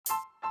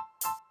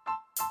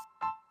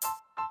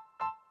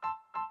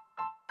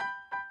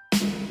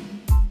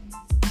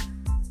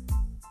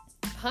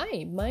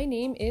Hi, my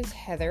name is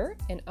Heather,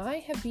 and I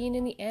have been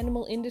in the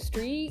animal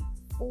industry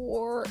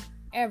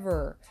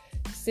forever.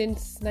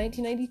 Since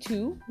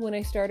 1992, when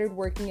I started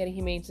working at a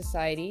humane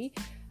society,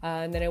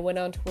 and then I went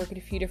on to work at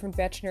a few different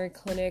veterinary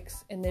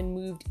clinics, and then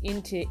moved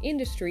into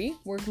industry,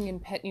 working in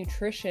pet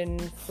nutrition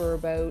for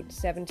about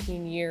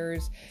 17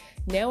 years.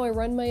 Now I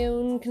run my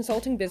own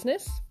consulting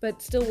business, but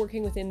still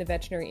working within the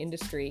veterinary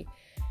industry.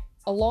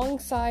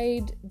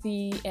 Alongside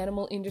the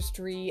animal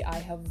industry, I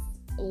have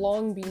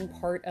long been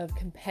part of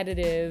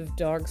competitive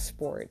dog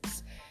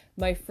sports.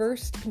 My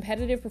first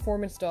competitive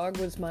performance dog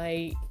was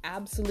my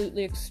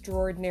absolutely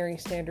extraordinary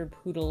standard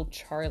poodle,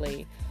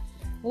 Charlie.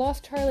 I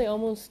lost Charlie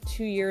almost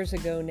 2 years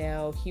ago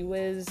now. He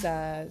was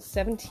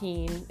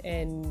 17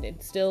 and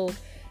still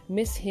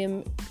miss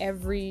him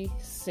every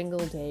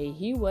single day.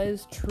 He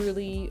was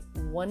truly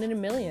one in a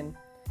million.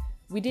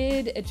 We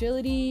did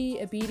agility,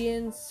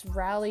 obedience,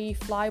 rally,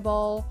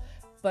 flyball,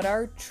 but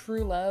our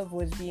true love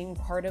was being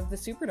part of the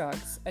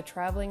Superdogs, a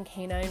traveling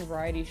canine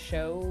variety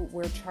show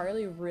where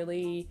Charlie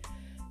really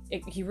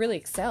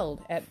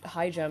excelled at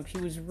high jump. He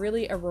was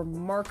really a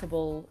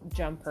remarkable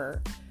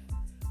jumper.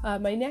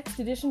 My next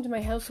addition to my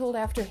household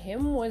after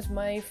him was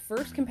my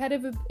first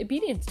competitive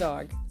obedience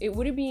dog. It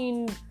would have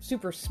been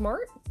super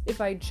smart if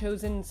I'd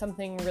chosen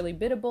something really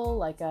biddable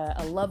like a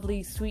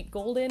lovely sweet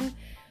golden,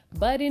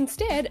 but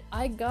instead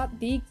I got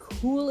the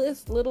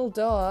coolest little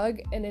dog,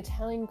 an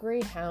Italian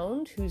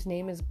Greyhound whose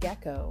name is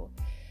Gecko.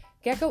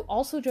 Gecko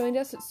also joined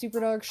us at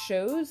Superdog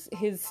shows.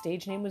 His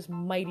stage name was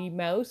Mighty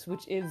Mouse,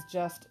 which is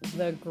just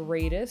the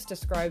greatest,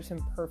 describes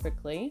him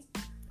perfectly.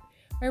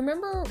 I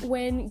remember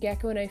when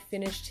Gecko and I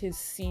finished his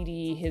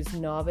CD, his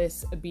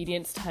novice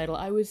obedience title,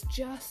 I was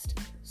just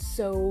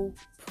so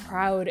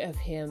proud of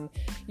him.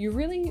 You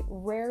really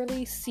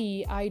rarely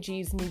see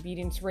IGs in the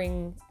obedience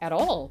ring at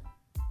all.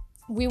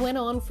 We went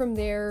on from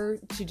there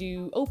to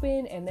do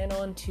open and then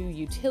on to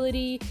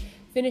utility,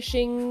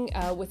 finishing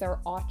with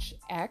our Och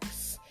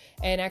X,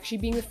 and actually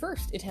being the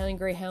first Italian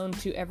Greyhound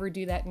to ever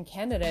do that in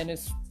Canada, and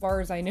as far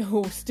as I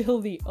know, still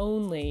the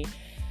only.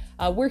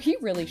 Where he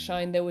really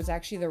shined, though, was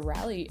actually the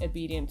rally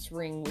obedience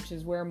ring, which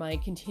is where my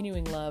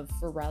continuing love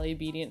for rally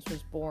obedience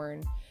was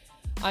born.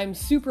 I'm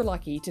super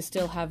lucky to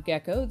still have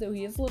Gecko, though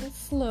he is a little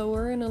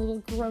slower and a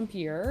little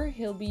grumpier.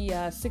 He'll be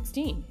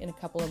 16 in a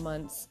couple of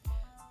months.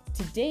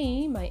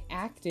 Today, my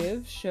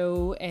active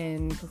show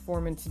and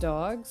performance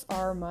dogs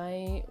are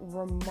my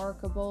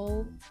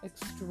remarkable,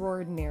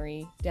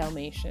 extraordinary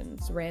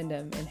Dalmatians,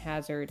 Random and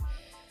Hazard.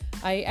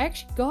 I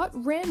actually got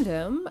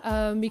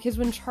Random because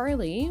when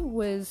Charlie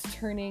was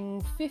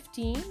turning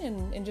 15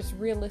 and just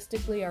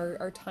realistically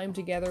our time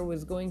together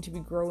was going to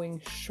be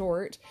growing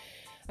short,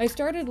 I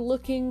started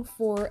looking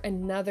for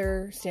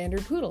another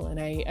standard poodle, and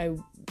I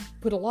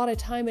put a lot of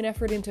time and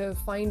effort into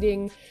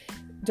finding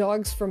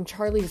dogs from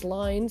Charlie's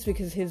lines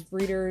because his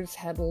breeders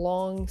had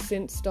long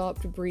since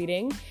stopped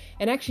breeding,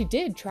 and actually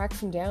did track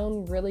some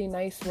down really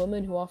nice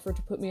woman who offered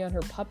to put me on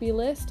her puppy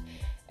list.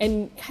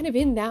 And kind of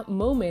in that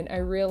moment, I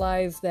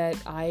realized that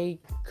I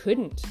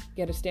couldn't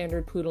get a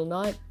standard poodle,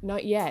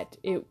 not yet.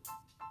 It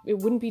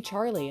wouldn't be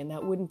Charlie, and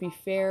that wouldn't be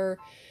fair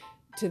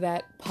to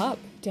that pup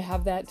to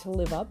have that to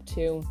live up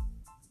to.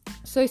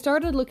 So I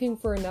started looking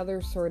for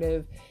another sort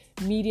of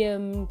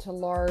medium to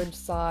large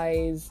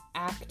size,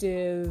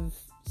 active,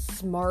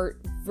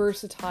 smart,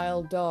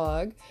 versatile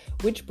dog,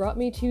 which brought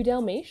me to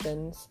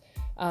Dalmatians.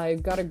 I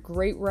got a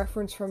great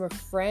reference from a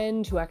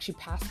friend who actually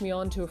passed me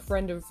on to a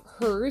friend of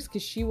hers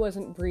because she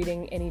wasn't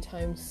breeding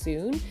anytime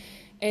soon.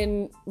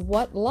 And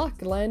what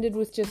luck, landed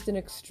with just an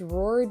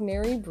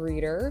extraordinary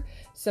breeder,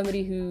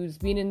 somebody who's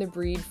been in the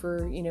breed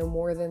for,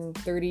 more than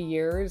 30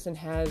 years and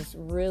has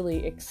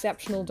really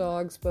exceptional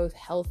dogs, both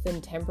health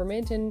and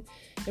temperament. And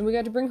we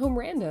got to bring home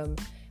Random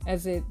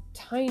as a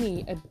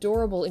tiny,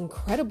 adorable,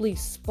 incredibly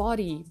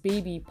spotty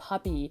baby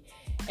puppy.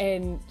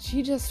 And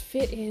she just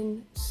fit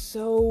in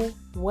so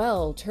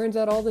well. Turns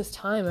out all this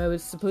time I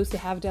was supposed to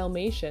have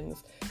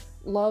Dalmatians.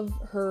 Love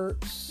her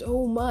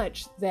so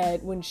much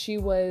that when she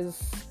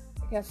was,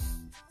 I guess,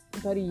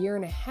 about a year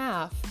and a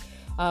half,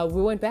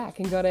 we went back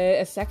and got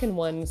a second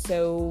one.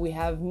 So we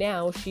have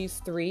now, she's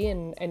 3,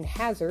 and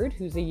Hazard,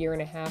 who's a year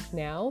and a half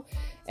now.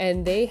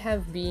 And they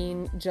have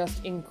been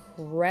just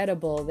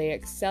incredible. They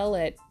excel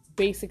at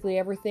basically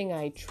everything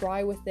I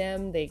try with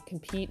them. They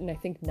compete in, I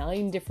think,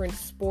 9 different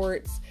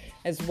sports,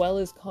 as well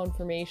as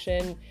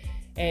conformation.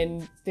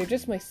 And they're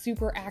just my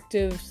super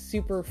active,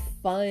 super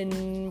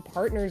fun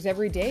partners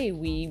every day.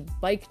 We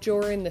bike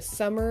jor in the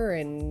summer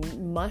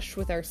and mush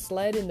with our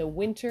sled in the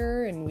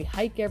winter, and we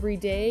hike every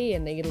day,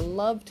 and they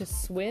love to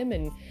swim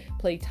and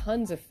play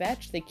tons of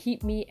fetch. They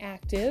keep me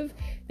active.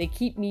 They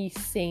keep me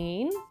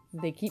sane.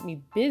 They keep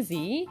me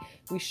busy.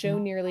 We show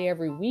nearly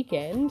every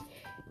weekend.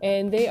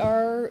 And they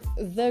are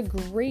the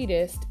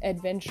greatest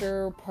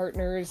adventure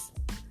partners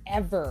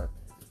ever.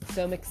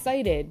 So I'm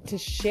excited to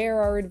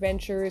share our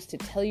adventures, to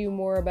tell you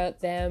more about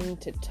them,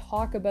 to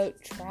talk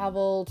about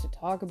travel, to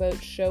talk about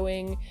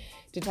showing,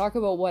 to talk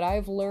about what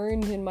I've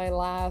learned in my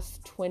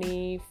last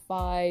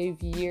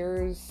 25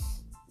 years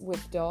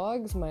with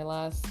dogs, my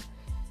last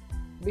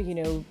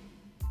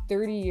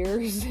 30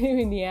 years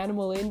in the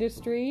animal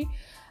industry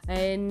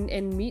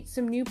and meet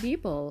some new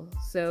people.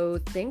 So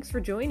thanks for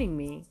joining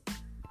me.